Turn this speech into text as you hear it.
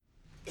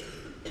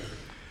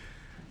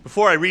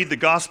Before I read the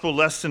gospel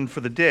lesson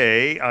for the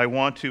day, I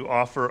want to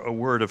offer a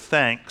word of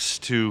thanks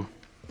to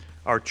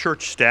our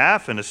church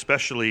staff and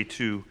especially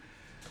to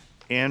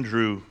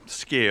Andrew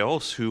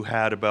Scales, who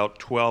had about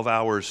 12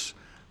 hours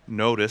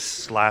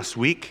notice last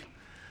week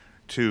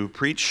to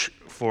preach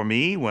for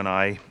me when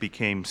I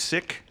became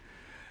sick.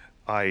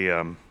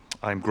 I'm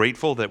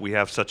grateful that we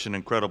have such an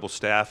incredible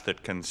staff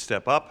that can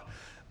step up.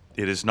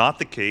 It is not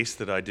the case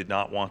that I did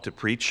not want to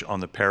preach on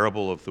the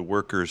parable of the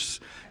workers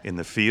in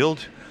the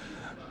field,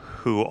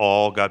 who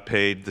all got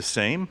paid the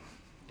same.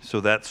 So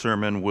that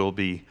sermon will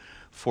be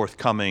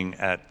forthcoming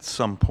at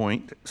some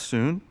point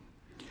soon.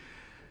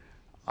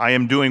 I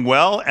am doing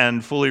well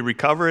and fully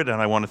recovered,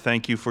 and I want to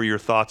thank you for your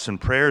thoughts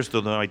and prayers,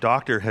 though my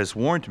doctor has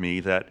warned me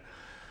that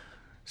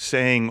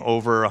saying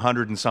over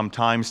 100 and some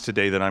times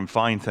today that I'm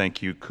fine,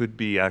 thank you, could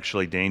be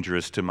actually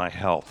dangerous to my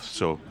health.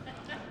 So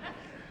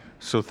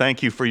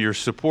thank you for your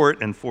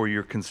support and for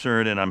your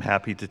concern, and I'm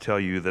happy to tell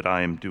you that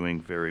I am doing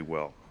very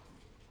well.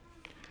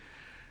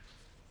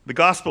 The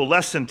gospel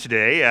lesson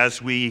today,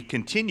 as we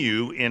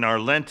continue in our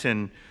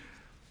Lenten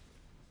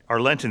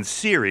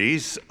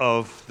series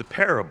of the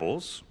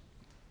parables,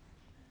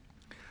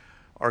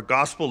 our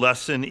gospel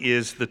lesson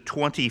is the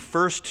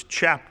 21st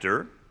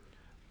chapter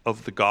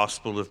of the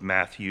Gospel of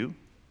Matthew,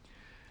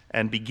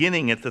 and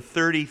beginning at the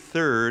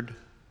 33rd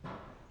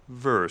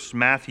verse,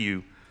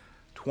 Matthew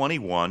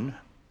 21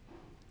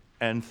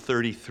 and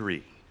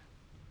 33.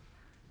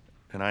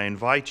 And I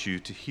invite you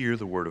to hear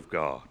the word of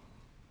God.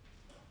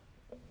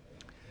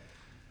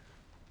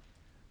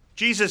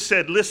 Jesus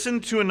said, "Listen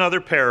to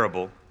another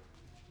parable.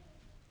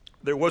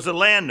 There was a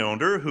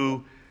landowner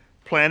who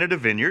planted a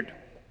vineyard,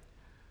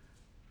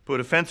 put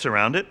a fence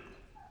around it,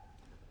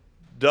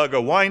 dug a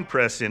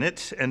winepress in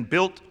it, and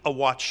built a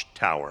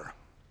watchtower.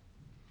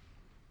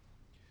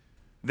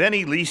 Then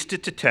he leased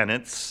it to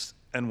tenants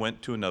and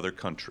went to another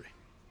country.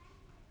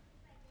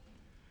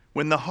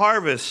 When the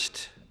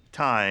harvest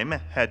time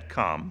had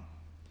come,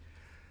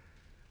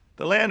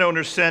 the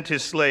landowner sent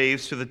his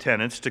slaves to the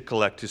tenants to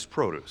collect his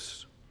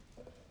produce.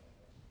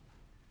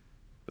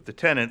 But the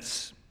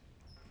tenants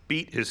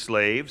beat his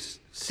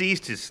slaves,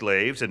 seized his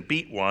slaves, and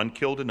beat one,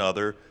 killed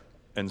another,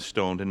 and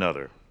stoned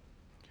another.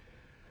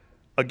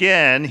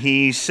 Again,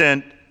 he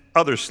sent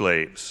other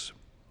slaves,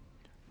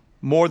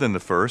 more than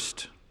the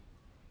first,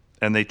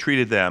 and they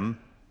treated them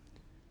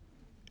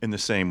in the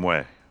same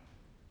way.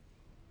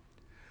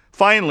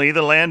 Finally,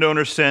 the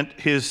landowner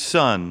sent his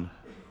son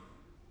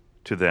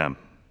to them.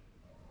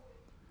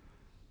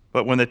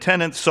 But when the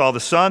tenants saw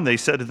the son, they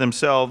said to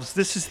themselves,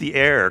 'This is the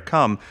heir.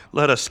 Come,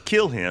 let us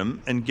kill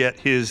him and get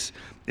his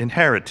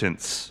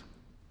inheritance.'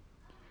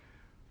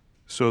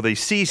 So they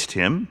seized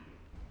him,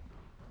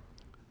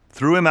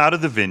 threw him out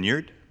of the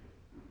vineyard,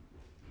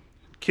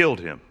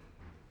 killed him.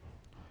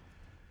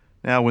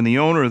 Now, when the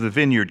owner of the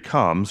vineyard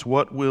comes,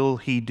 what will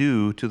he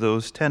do to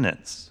those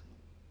tenants?"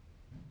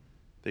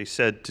 They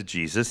said to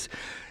Jesus,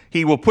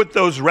 "He will put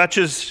those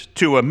wretches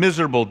to a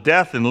miserable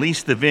death and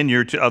lease the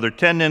vineyard to other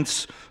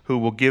tenants who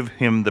will give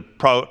him the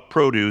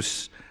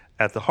produce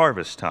at the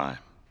harvest time."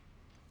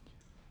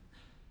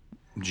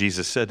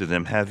 Jesus said to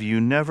them, "Have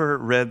you never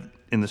read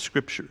in the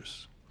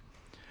scriptures?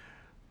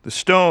 The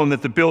stone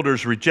that the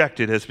builders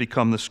rejected has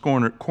become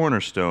the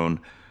cornerstone.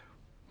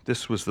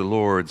 This was the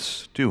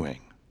Lord's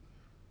doing,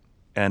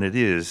 and it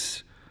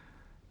is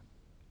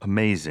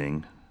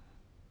amazing.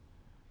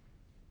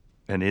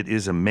 And it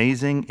is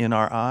amazing in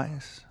our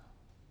eyes."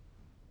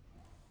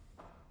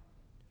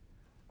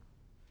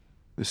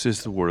 This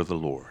is the word of the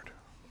Lord.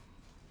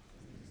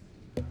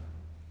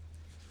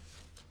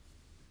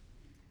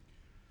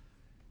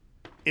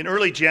 In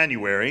early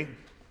January,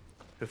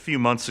 a few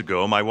months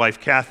ago, my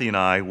wife Kathy and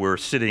I were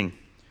sitting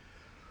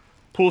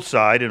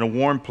poolside in a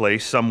warm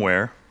place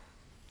somewhere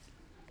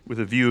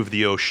with a view of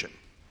the ocean.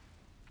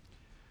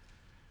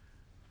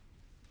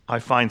 I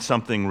find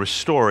something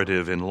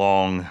restorative in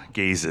long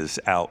gazes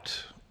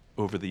out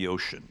over the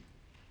ocean.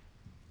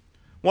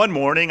 One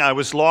morning, I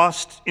was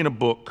lost in a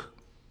book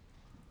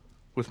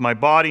with my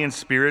body and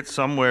spirit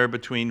somewhere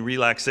between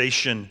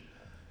relaxation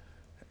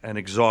and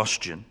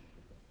exhaustion.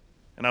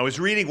 And I was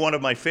reading one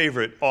of my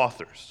favorite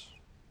authors,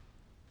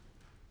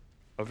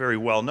 a very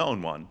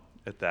well-known one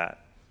at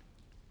that.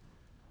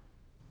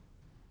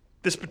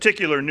 This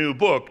particular new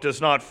book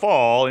does not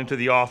fall into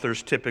the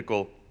author's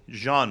typical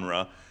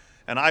genre,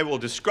 and I will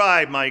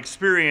describe my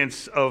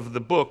experience of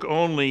the book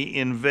only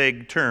in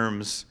vague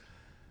terms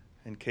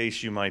in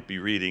case you might be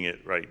reading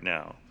it right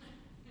now.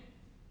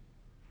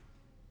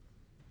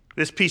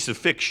 This piece of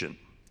fiction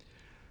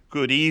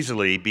could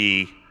easily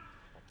be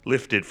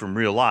lifted from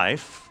real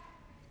life,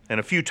 and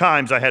a few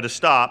times I had to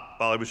stop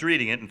while I was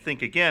reading it and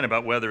think again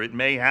about whether it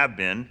may have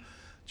been,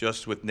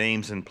 just with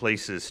names and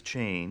places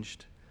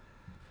changed.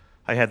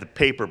 I had the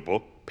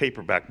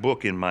paperback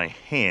book in my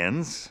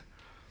hands,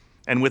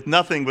 and with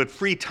nothing but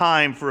free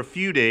time for a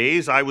few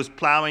days, I was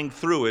plowing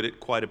through it at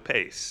quite a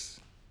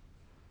pace.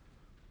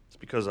 It's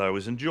because I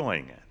was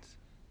enjoying it.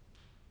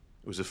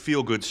 It was a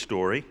feel-good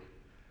story,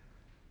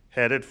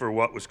 headed for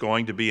what was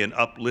going to be an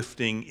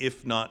uplifting,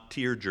 if not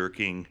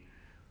tear-jerking,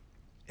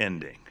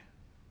 ending.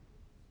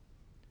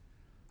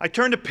 I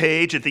turned a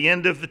page at the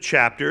end of the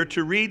chapter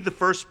to read the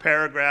first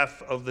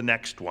paragraph of the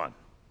next one.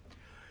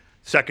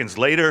 Seconds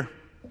later,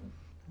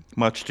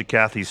 much to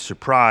Kathy's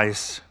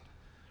surprise,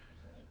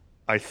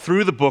 I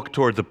threw the book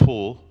toward the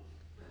pool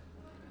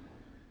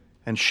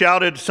and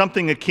shouted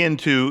something akin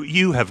to,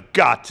 "You have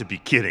got to be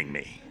kidding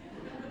me."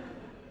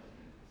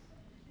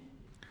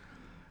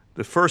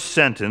 The first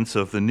sentence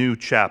of the new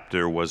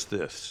chapter was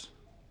this: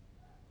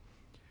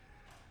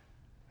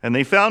 "And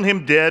they found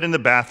him dead in the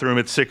bathroom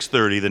at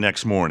 6:30 the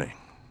next morning."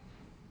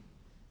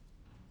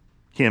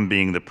 Him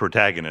being the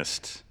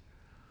protagonist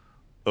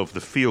of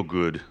the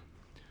feel-good,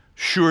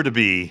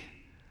 sure-to-be,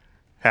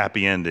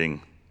 happy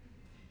ending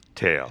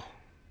tale.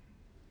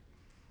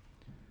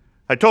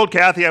 I told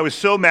Kathy I was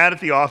so mad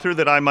at the author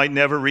that I might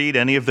never read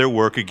any of their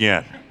work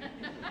again.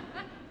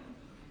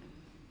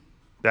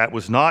 That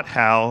was not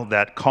how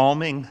that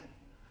calming,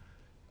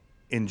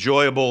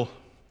 enjoyable,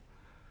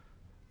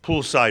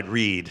 poolside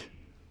read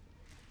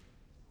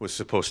was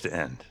supposed to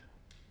end.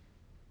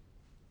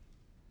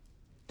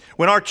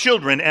 When our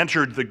children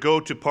entered the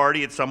go-to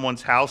party at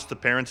someone's house the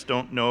parents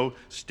don't know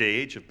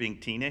stage of being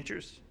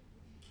teenagers,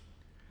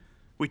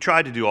 we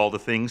tried to do all the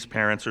things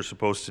parents are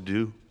supposed to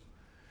do.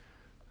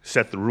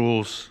 Set the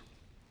rules,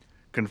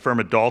 confirm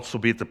adults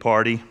will be at the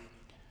party,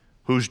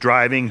 who's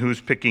driving,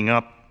 who's picking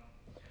up.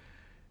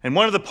 And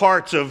one of the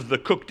parts of the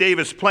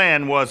Cook-Davis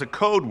plan was a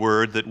code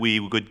word that we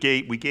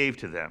gave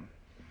to them.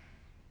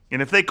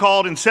 And if they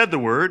called and said the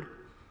word,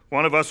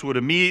 one of us would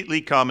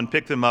immediately come and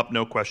pick them up,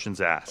 no questions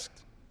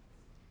asked.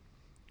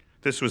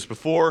 This was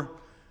before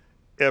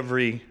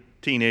every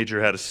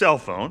teenager had a cell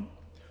phone.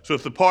 So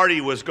if the party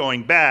was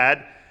going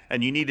bad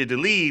and you needed to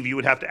leave, you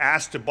would have to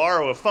ask to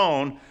borrow a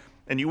phone,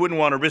 and you wouldn't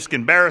want to risk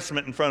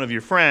embarrassment in front of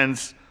your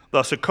friends,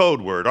 thus a code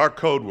word. Our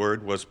code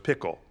word was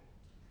pickle.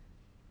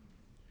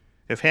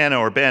 If Hannah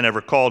or Ben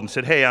ever called and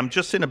said, "Hey, I'm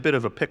just in a bit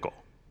of a pickle,"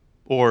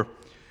 or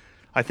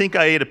 "I think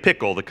I ate a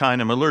pickle, the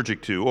kind I'm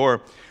allergic to,"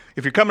 or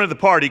 "If you're coming to the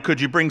party, could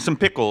you bring some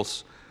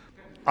pickles?"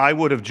 I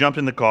would have jumped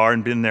in the car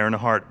and been there in a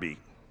heartbeat.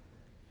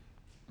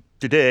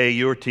 Today,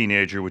 your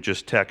teenager would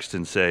just text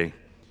and say,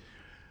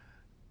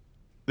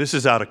 "This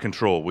is out of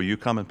control. Will you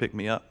come and pick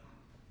me up?"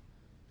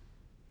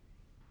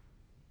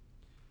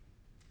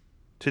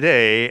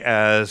 Today,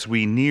 as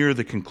we near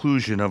the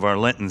conclusion of our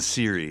Lenten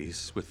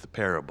series with the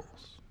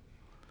parables,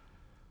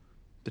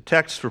 the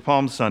text for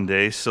Palm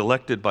Sunday,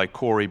 selected by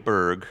Corey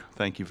Berg,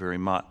 thank you very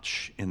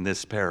much, in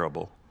this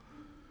parable,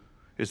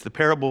 is the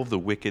parable of the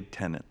wicked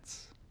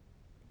tenants.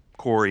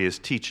 Corey is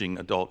teaching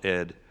adult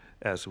ed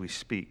as we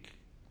speak.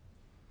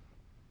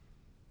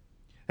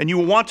 And you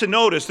will want to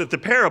notice that the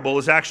parable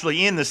is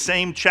actually in the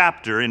same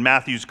chapter in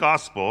Matthew's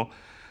Gospel,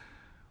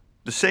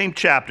 the same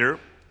chapter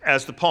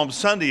as the Palm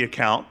Sunday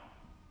account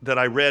that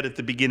I read at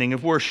the beginning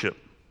of worship,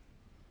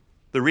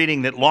 the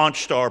reading that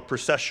launched our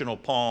processional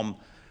palm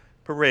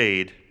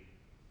parade.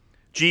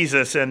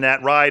 Jesus and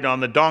that ride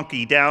on the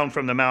donkey down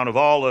from the Mount of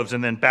Olives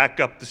and then back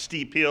up the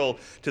steep hill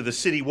to the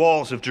city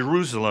walls of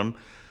Jerusalem.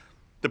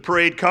 The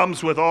parade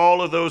comes with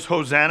all of those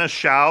Hosanna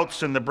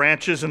shouts and the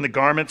branches and the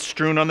garments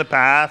strewn on the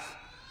path.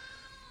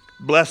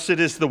 Blessed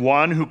is the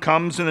one who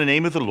comes in the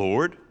name of the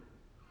Lord.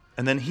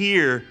 And then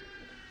here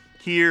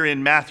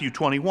in Matthew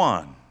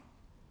 21,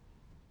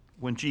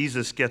 when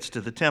Jesus gets to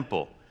the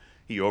temple,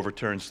 he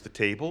overturns the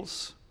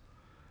tables,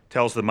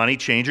 tells the money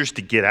changers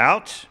to get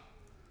out.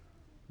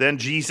 Then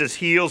Jesus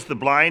heals the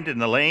blind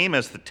and the lame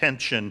as the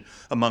tension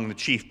among the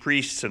chief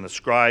priests and the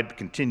scribe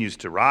continues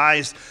to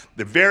rise.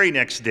 The very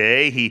next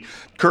day, he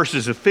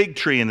curses a fig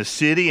tree in the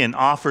city and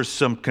offers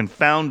some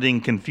confounding,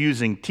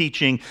 confusing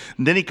teaching.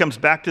 And then he comes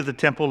back to the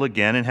temple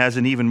again and has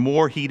an even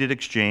more heated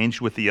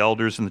exchange with the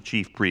elders and the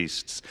chief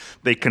priests.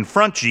 They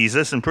confront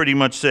Jesus and pretty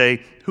much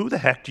say, "Who the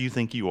heck do you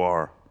think you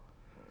are?"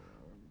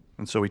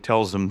 And so he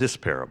tells them this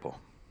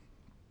parable.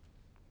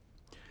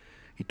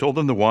 He told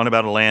them the one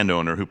about a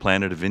landowner who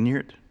planted a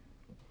vineyard.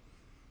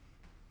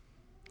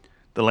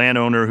 The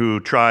landowner who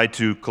tried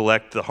to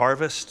collect the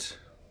harvest.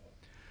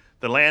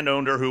 The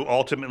landowner who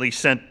ultimately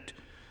sent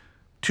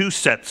 2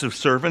 sets of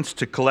servants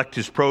to collect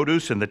his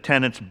produce, and the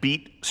tenants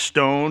beat,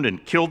 stoned,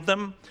 and killed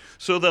them.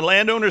 So the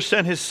landowner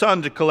sent his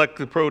son to collect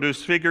the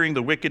produce, figuring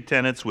the wicked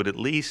tenants would at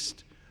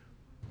least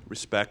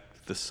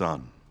respect the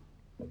son.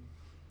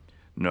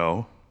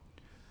 No.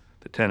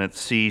 The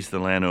tenants seized the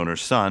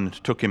landowner's son,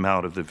 took him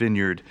out of the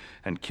vineyard,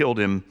 and killed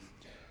him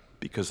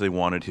because they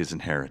wanted his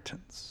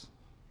inheritance.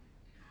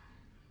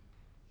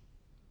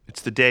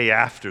 It's the day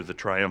after the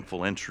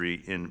triumphal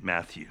entry in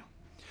Matthew.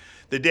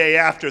 The day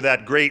after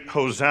that great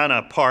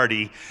Hosanna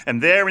party,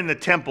 and there in the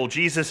temple,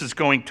 Jesus is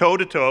going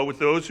toe-to-toe with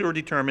those who are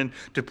determined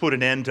to put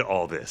an end to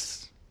all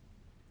this,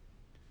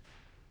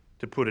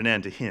 to put an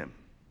end to him.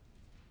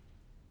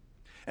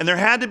 And there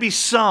had to be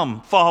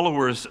some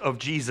followers of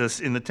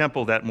Jesus in the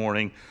temple that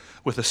morning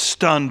with a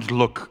stunned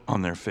look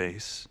on their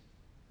face.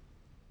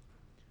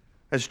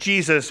 As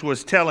Jesus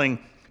was telling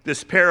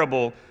this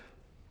parable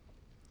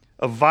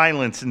of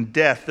violence and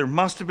death, there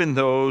must have been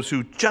those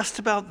who just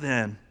about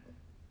then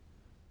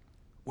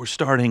were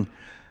starting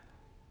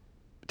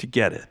to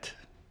get it.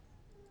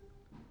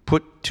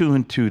 Put two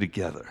and two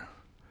together.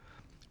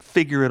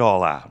 Figure it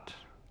all out.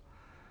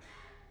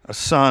 A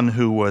son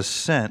who was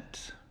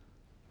sent,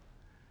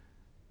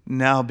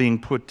 now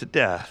being put to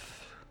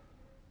death.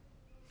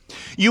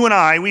 You and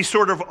I, we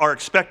sort of are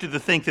expected to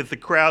think that the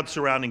crowd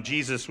surrounding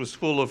Jesus was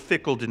full of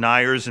fickle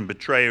deniers and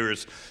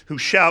betrayers who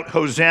shout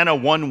Hosanna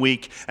one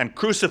week and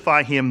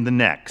crucify him the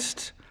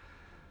next.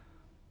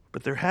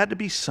 But there had to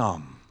be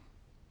some,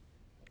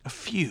 a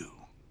few,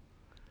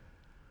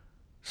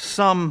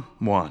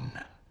 someone,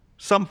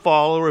 some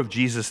follower of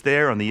Jesus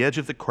there on the edge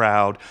of the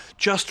crowd,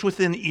 just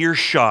within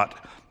earshot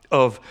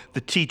of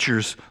the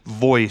teacher's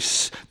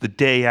voice the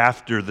day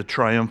after the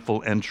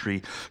triumphal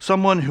entry.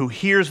 Someone who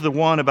hears the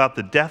one about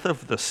the death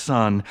of the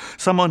son.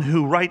 Someone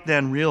who right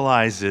then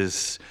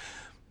realizes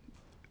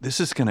this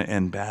is going to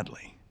end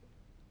badly.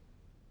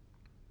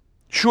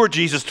 Sure,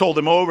 Jesus told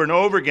them over and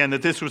over again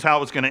that this was how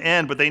it was going to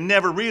end, but they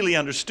never really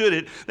understood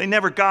it. They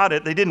never got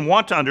it. They didn't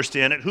want to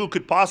understand it. Who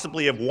could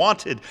possibly have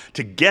wanted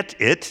to get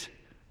it?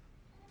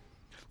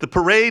 The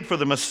parade for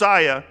the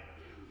Messiah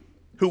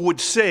who would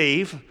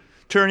save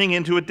turning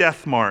into a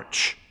death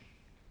march.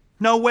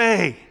 No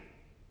way.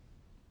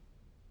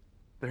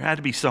 There had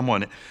to be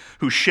someone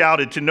who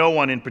shouted to no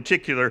one in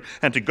particular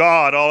and to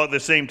God all at the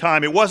same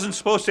time. It wasn't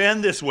supposed to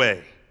end this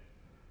way.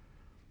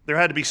 There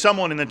had to be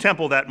someone in the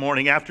temple that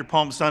morning after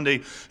Palm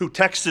Sunday who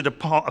texted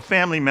a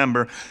family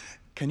member,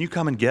 "Can you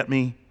come and get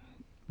me?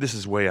 This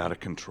is way out of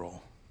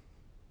control."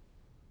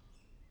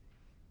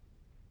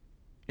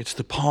 It's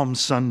the Palm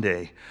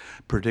Sunday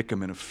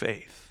predicament of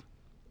faith.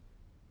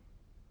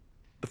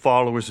 The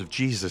followers of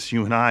Jesus,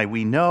 you and I,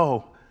 we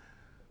know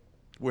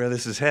where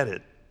this is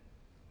headed.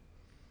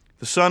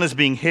 The son is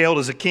being hailed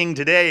as a king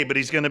today, but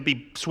he's going to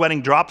be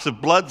sweating drops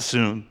of blood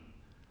soon.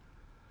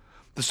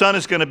 The son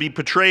is going to be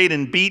portrayed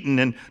and beaten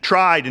and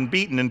tried and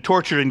beaten and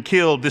tortured and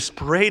killed. This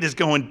parade is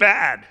going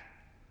bad.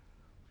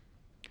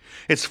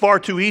 It's far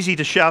too easy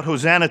to shout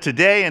Hosanna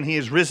today and he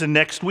is risen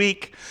next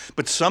week.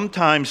 But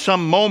sometime,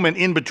 some moment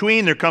in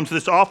between, there comes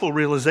this awful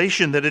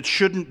realization that it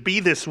shouldn't be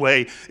this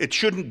way. It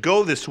shouldn't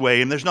go this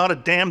way. And there's not a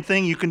damn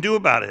thing you can do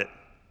about it.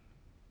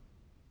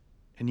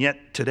 And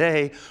yet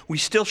today, we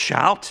still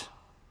shout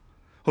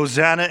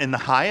Hosanna in the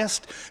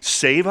highest.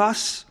 Save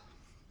us.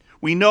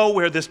 We know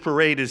where this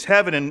parade is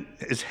headed,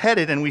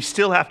 and we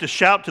still have to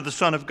shout to the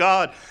Son of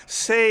God,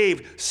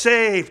 save,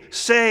 save,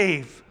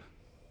 save.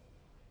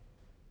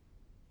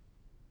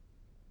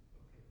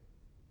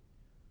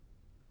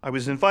 I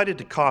was invited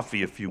to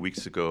coffee a few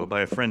weeks ago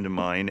by a friend of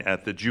mine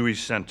at the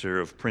Jewish Center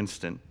of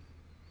Princeton.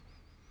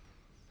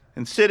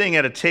 And sitting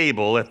at a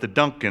table at the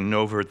Dunkin'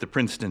 over at the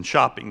Princeton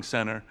Shopping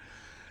Center,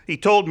 he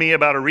told me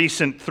about a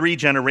recent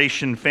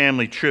 3-generation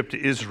family trip to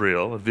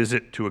Israel, a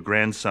visit to a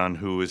grandson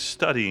who is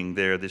studying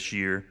there this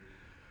year.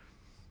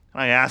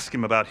 I asked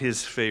him about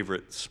his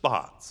favorite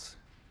spots.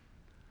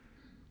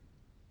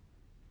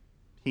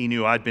 He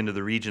knew I'd been to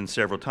the region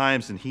several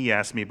times, and he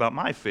asked me about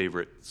my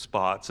favorite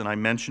spots, and I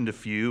mentioned a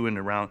few in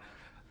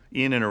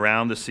and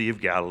around the Sea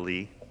of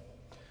Galilee.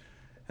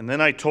 And then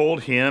I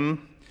told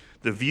him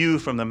the view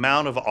from the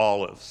Mount of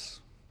Olives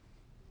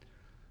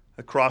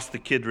across the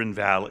Kidron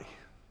Valley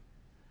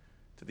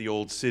to the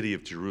old city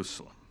of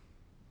Jerusalem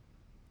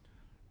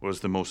was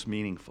the most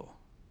meaningful.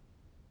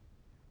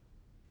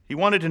 He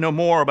wanted to know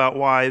more about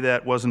why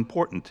that was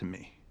important to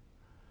me.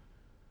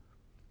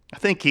 I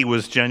think he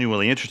was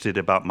genuinely interested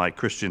about my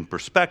Christian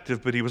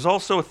perspective, but he's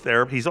also a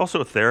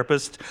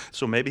therapist,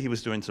 so maybe he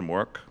was doing some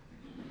work.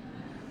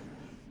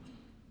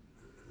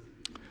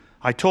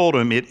 I told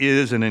him it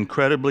is an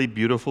incredibly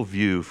beautiful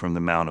view from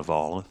the Mount of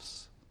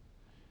Olives.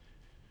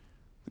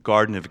 The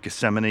Garden of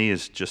Gethsemane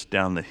is just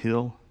down the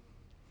hill.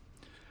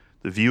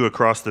 The view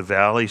across the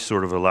valley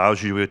sort of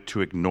allows you to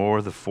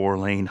ignore the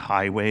 4-lane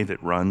highway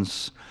that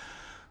runs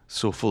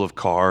so full of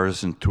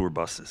cars and tour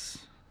buses.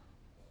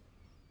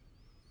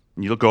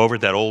 And you look over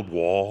at that old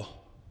wall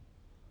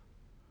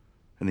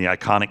and the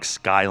iconic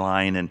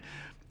skyline, and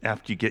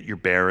after you get your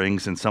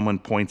bearings and someone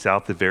points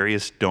out the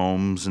various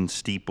domes and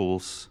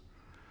steeples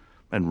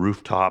and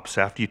rooftops,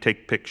 after you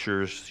take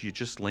pictures, you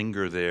just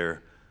linger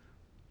there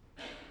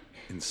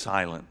in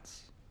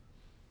silence.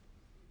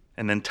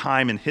 And then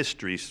time and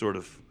history sort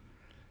of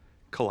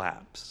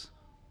collapse.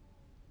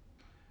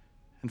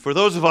 And for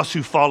those of us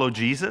who follow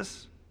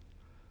Jesus,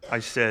 I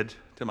said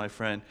to my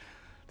friend,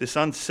 this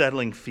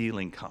unsettling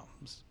feeling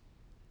comes.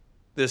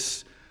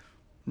 This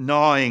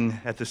gnawing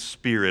at the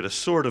spirit, a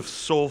sort of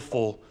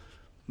soulful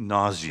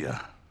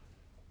nausea.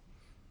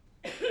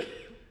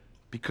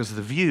 Because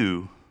the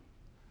view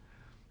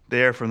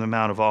there from the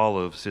Mount of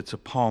Olives, it's a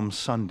Palm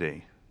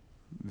Sunday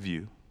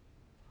view.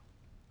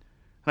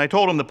 And I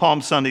told him the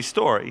Palm Sunday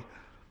story,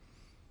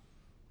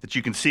 that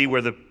you can see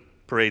where the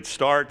parade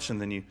starts, and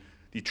then you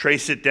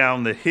trace it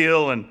down the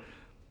hill and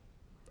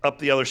up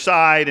the other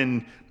side,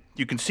 and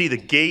you can see the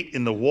gate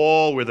in the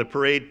wall where the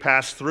parade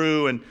passed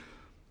through, and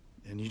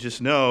you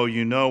just know,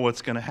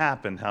 what's going to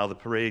happen, how the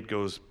parade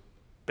goes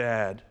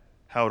bad,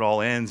 how it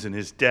all ends in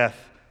his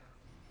death.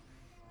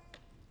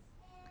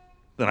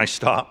 Then I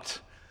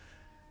stopped,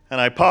 And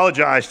I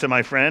apologize to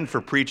my friend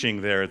for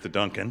preaching there at the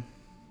Duncan.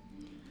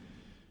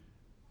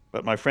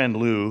 But my friend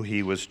Lou,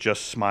 he was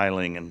just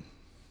smiling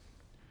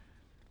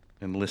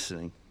and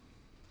listening.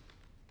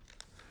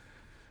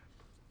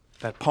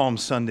 That Palm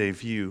Sunday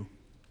view.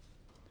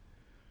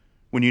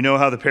 When you know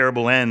how the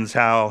parable ends,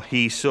 how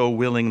he so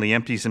willingly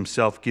empties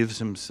himself, gives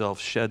himself,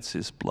 sheds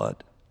his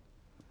blood.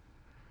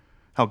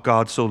 How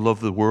God so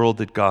loved the world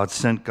that God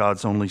sent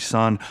God's only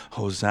Son.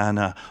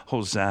 Hosanna,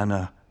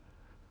 Hosanna.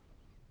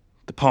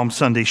 The Palm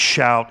Sunday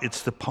shout,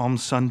 it's the Palm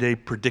Sunday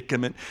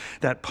predicament.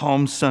 That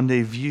Palm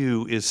Sunday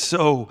view is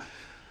so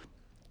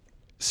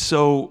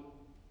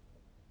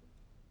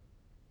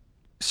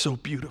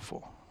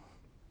beautiful.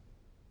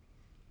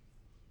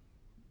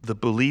 The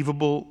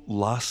believable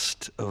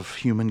lust of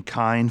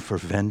humankind for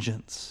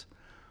vengeance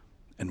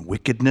and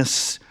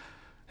wickedness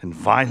and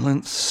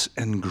violence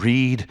and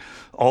greed,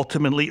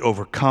 ultimately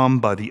overcome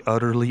by the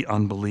utterly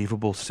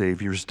unbelievable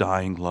Savior's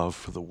dying love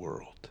for the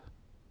world.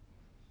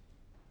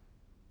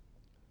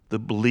 The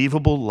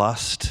believable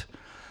lust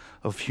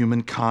of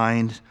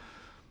humankind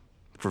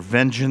for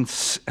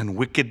vengeance and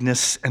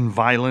wickedness and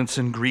violence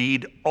and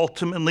greed,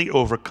 ultimately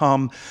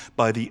overcome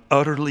by the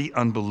utterly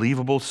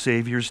unbelievable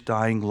Savior's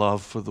dying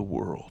love for the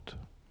world.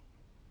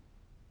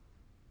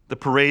 The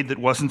parade that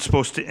wasn't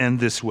supposed to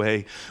end this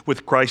way,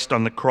 with Christ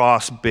on the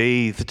cross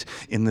bathed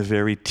in the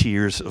very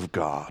tears of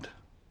God.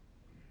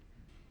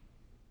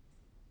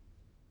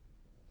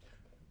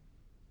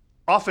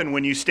 Often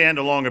when you stand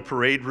along a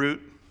parade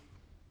route,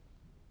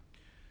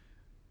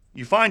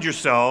 you find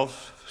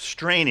yourself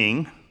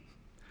straining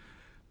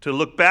to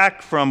look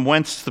back from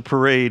whence the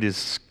parade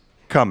is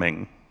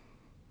coming.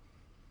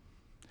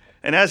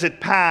 And as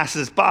it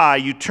passes by,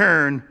 you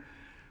turn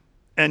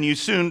and you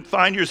soon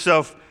find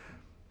yourself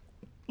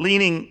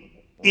leaning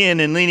in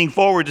and leaning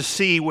forward to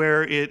see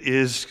where it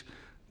is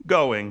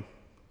going.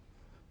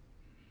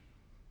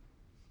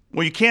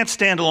 Well, you can't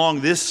stand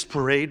along this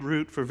parade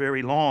route for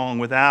very long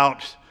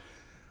without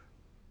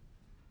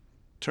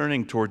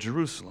turning toward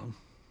Jerusalem.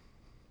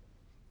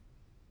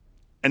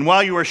 And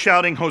while you are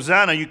shouting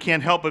Hosanna, you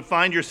can't help but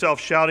find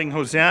yourself shouting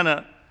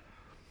Hosanna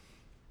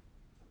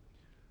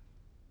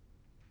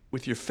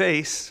with your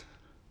face,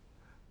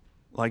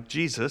 like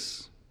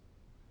Jesus,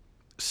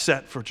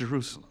 set for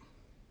Jerusalem.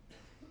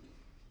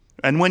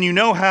 And when you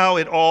know how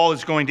it all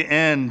is going to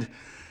end,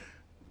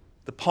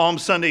 the Palm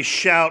Sunday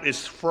shout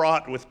is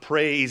fraught with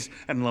praise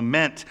and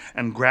lament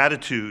and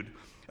gratitude.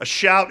 A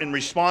shout in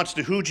response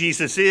to who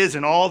Jesus is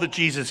and all that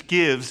Jesus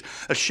gives.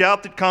 A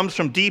shout that comes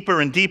from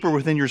deeper and deeper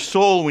within your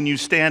soul when you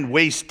stand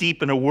waist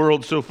deep in a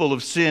world so full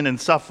of sin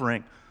and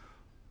suffering.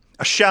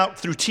 A shout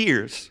through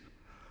tears.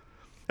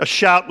 A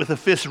shout with a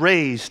fist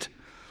raised.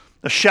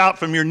 A shout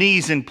from your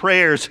knees in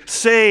prayers.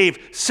 Save,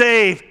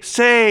 save,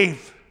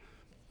 save.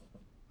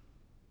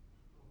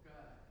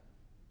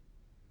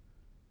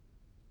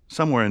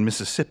 Somewhere in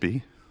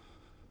Mississippi,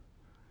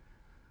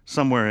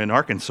 somewhere in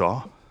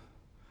Arkansas,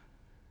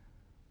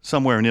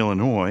 somewhere in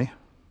Illinois,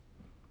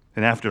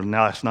 and after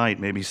last night,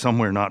 maybe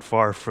somewhere not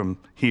far from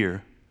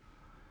here,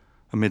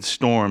 amid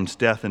storms,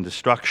 death, and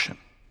destruction,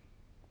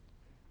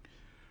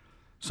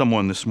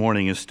 someone this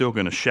morning is still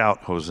going to shout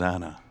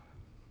Hosanna.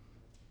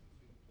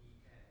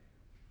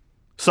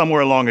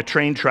 Somewhere along a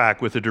train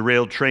track with a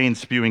derailed train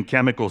spewing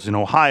chemicals in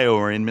Ohio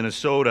or in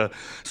Minnesota,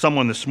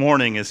 someone this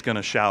morning is going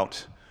to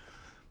shout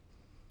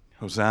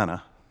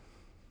Hosanna.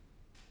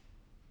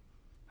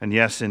 And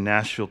yes, in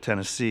Nashville,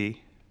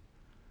 Tennessee,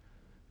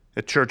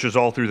 at churches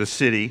all through the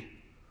city,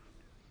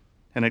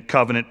 and at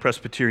Covenant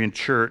Presbyterian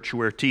Church,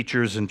 where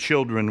teachers and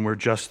children were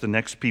just the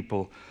next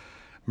people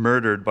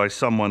murdered by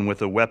someone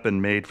with a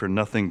weapon made for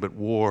nothing but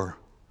war.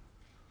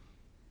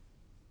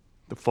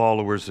 The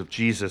followers of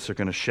Jesus are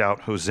going to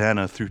shout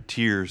Hosanna through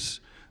tears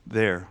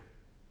there,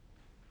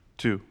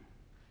 too.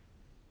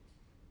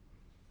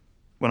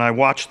 When I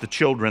watched the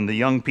children, the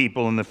young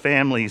people, and the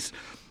families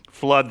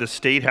flood the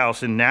State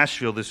House in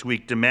Nashville this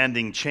week,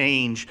 demanding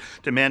change,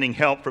 demanding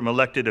help from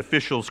elected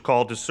officials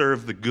called to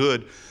serve the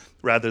good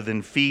rather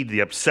than feed the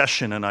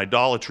obsession and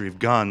idolatry of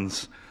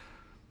guns,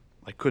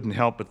 I couldn't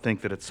help but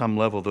think that at some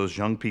level those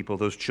young people,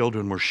 those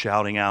children were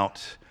shouting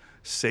out,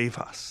 "Save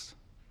us.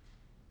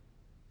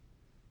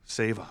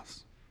 Save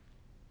us."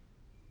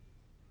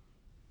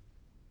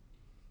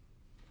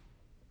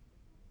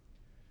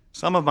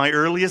 Some of my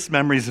earliest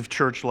memories of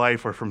church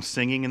life are from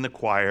singing in the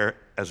choir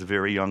as a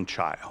very young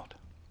child.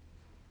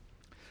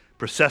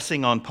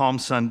 Processing on Palm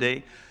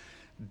Sunday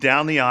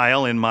down the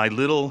aisle in my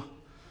little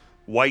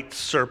white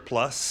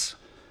surplice.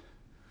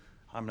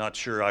 I'm not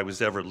sure I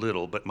was ever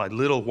little, but my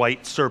little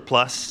white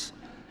surplice.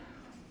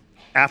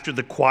 After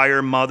the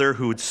choir mother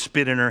who would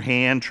spit in her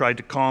hand tried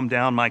to calm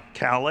down my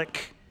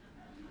colic.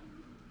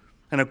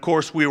 And of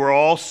course, we were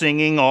all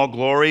singing all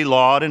glory,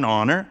 laud, and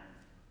honor,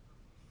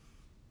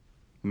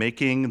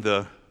 making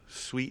the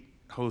sweet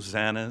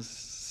hosannas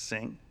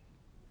sing.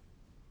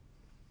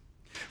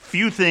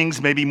 Few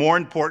things may be more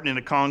important in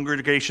a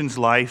congregation's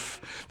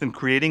life than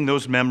creating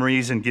those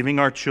memories and giving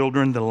our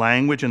children the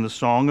language and the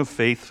song of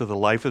faith for the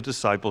life of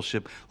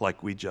discipleship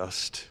like we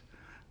just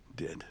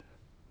did.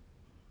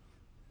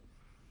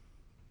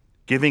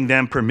 giving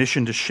them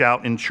permission to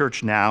shout in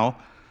church now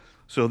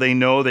so they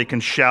know they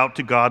can shout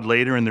to God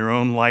later in their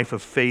own life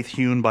of faith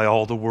hewn by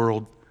all the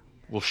world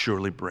will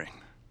surely bring.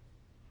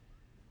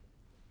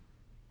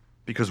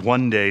 Because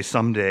one day,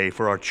 someday,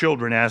 for our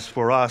children as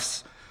for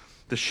us,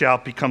 the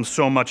shout becomes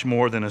so much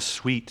more than a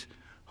sweet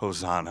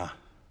Hosanna.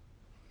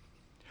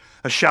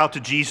 A shout to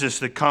Jesus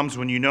that comes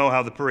when you know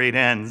how the parade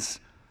ends.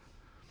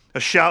 A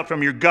shout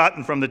from your gut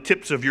and from the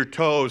tips of your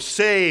toes.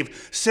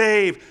 Save,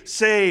 save,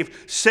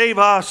 save, save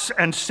us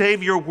and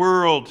save your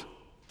world.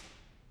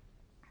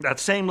 That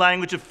same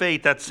language of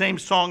faith, that same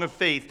song of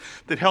faith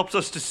that helps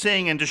us to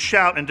sing and to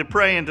shout and to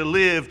pray and to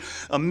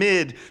live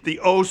amid the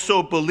oh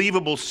so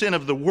believable sin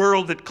of the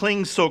world that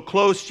clings so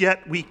close,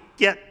 yet we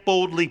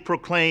boldly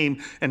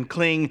proclaim and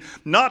cling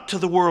not to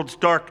the world's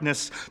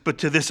darkness, but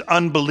to this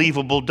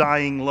unbelievable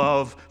dying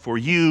love for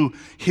you,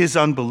 his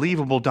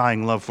unbelievable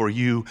dying love for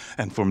you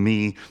and for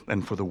me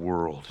and for the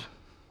world.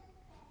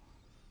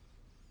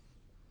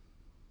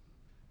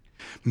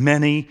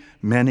 Many,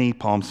 many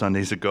Palm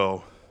Sundays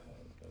ago,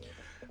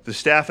 the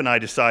staff and I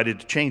decided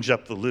to change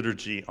up the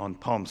liturgy on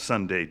Palm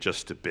Sunday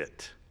just a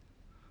bit,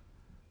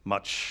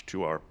 much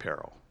to our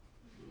peril.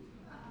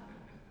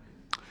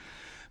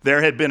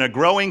 There had been a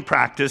growing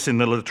practice in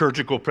the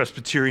liturgical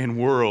Presbyterian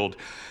world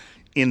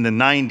in the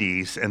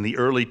 90s and the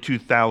early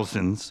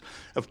 2000s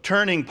of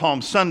turning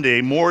Palm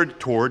Sunday more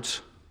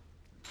towards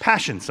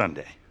Passion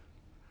Sunday,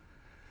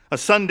 a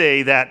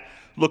Sunday that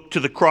looked to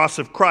the cross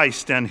of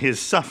Christ and his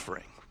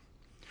suffering.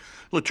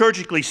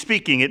 Liturgically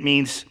speaking, it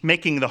means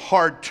making the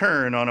hard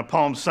turn on a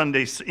Palm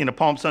Sunday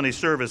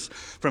service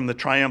from the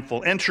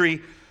triumphal entry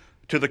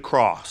to the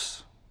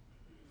cross.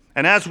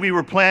 And as we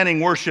were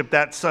planning worship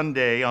that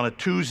Sunday on a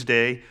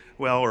Tuesday,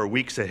 or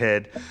weeks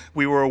ahead,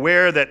 we were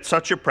aware that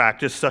such a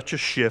practice, such a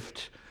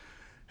shift,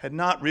 had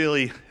not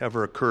really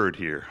ever occurred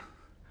here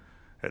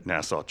at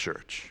Nassau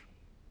Church.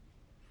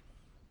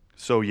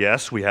 So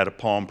yes, we had a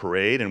palm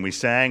parade and we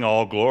sang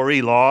all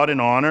glory, laud,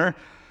 and honor.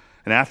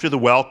 And after the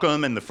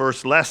welcome and the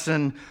first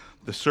lesson,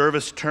 the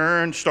service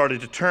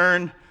started to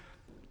turn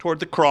toward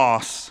the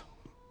cross.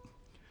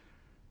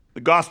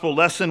 The gospel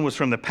lesson was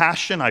from the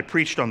Passion. I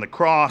preached on the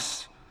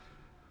cross.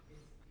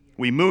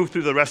 We moved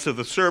through the rest of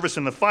the service,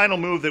 and the final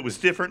move that was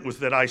different was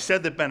that I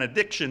said the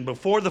benediction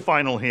before the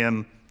final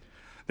hymn.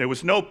 There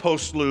was no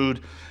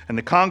postlude, and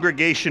the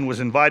congregation was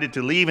invited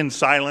to leave in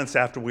silence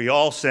after we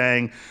all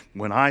sang,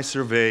 "When I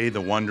Survey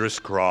the Wondrous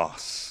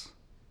Cross."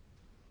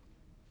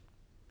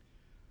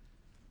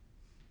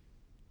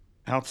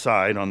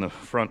 Outside on the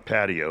front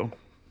patio,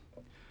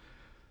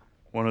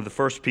 one of the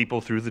first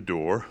people through the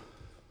door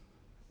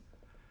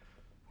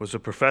was a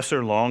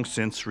professor long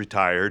since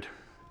retired,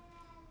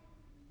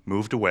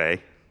 moved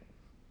away,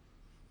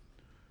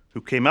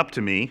 who came up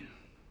to me,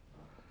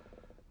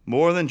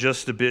 more than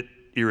just a bit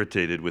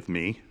irritated with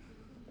me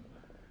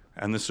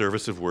and the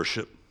service of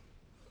worship.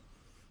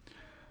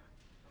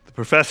 The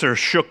professor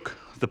shook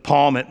the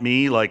palm at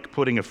me like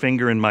putting a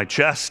finger in my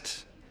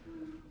chest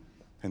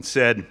and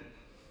said,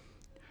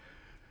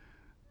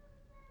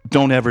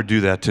 "Don't ever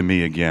do that to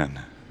me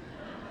again."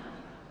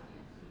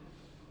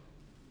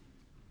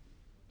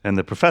 And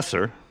the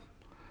professor,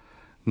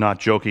 not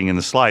joking in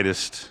the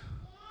slightest,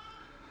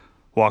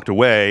 walked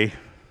away,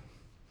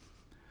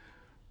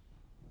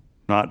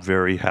 not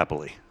very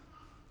happily.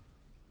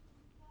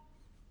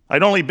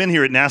 I'd only been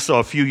here at Nassau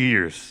a few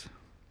years,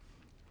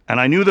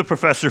 and I knew the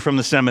professor from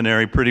the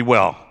seminary pretty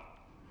well.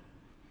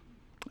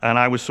 And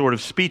I was sort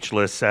of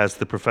speechless as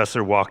the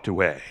professor walked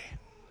away.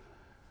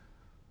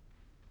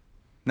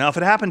 Now, if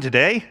it happened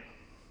today,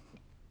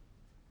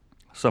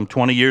 some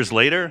 20 years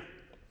later,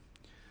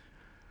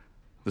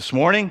 this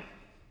morning,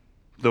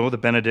 though the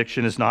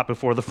benediction is not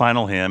before the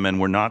final hymn and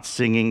we're not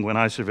singing "When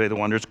I Survey the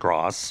Wondrous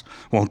Cross,"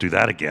 won't do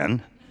that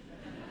again.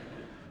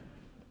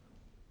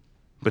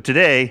 But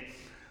today,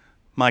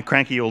 my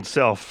cranky old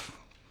self,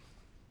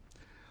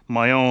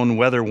 my own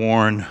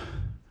weather-worn,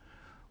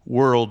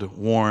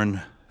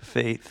 world-worn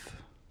faith,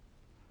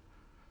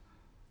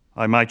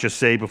 I might just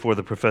say before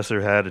the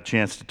professor had a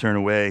chance to turn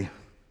away,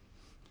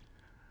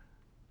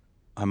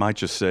 I might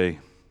just say,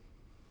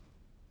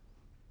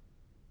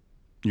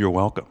 "You're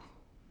welcome."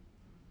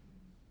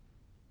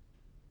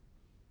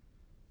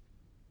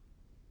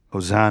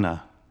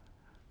 Hosanna,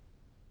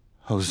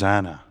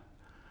 Hosanna,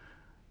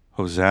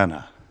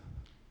 Hosanna.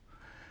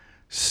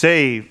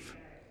 Save,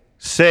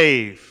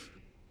 save,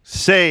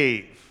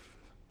 save.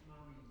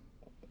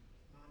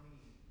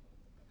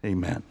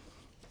 Amen.